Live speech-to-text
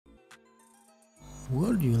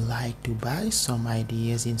Would you like to buy some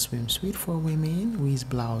ideas in swimsuit for women with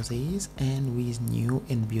blouses and with new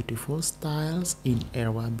and beautiful styles in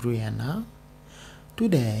Era Brianna?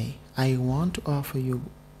 Today, I want to offer you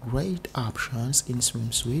great options in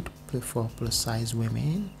swimsuit for plus-size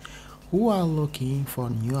women who are looking for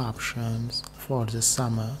new options for the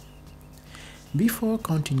summer. Before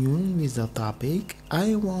continuing with the topic,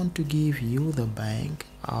 I want to give you the thank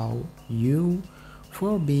you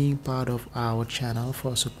for being part of our channel,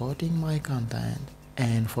 for supporting my content,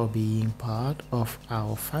 and for being part of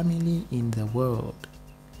our family in the world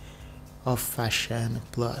of Fashion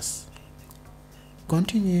Plus.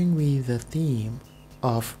 Continuing with the theme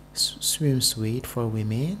of swimsuit for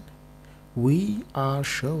women, we are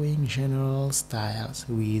showing general styles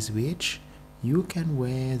with which you can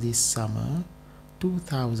wear this summer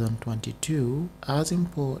 2022 as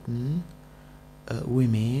important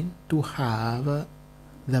women to have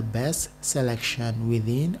the best selection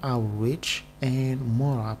within our reach and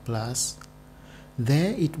more plus.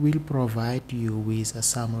 There it will provide you with a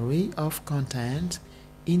summary of content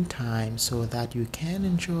in time so that you can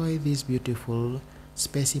enjoy these beautiful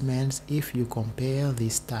specimens. If you compare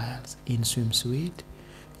these styles in swimsuit,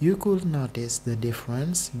 you could notice the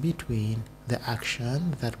difference between the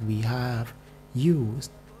action that we have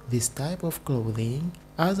used this type of clothing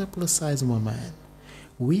as a plus size woman.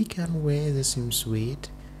 We can wear the swimsuit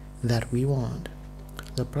that we want.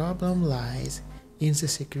 The problem lies in the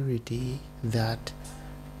security that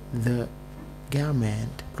the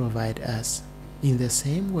garment provides us. In the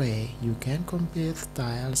same way, you can compare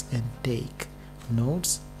styles and take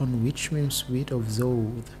notes on which swimsuit of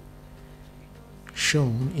those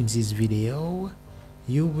shown in this video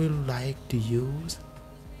you will like to use.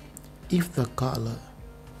 If the color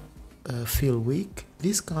feel weak,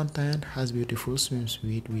 this content has beautiful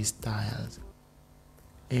swimsuit with styles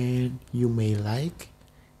and you may like,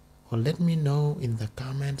 or let me know in the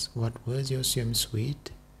comments what was your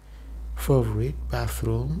swimsuit favorite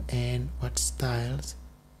bathroom and what styles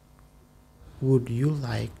would you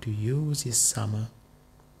like to use this summer.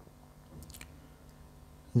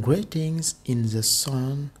 Greetings in the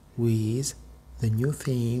sun with the new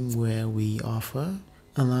theme where we offer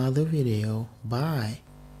another video. Bye.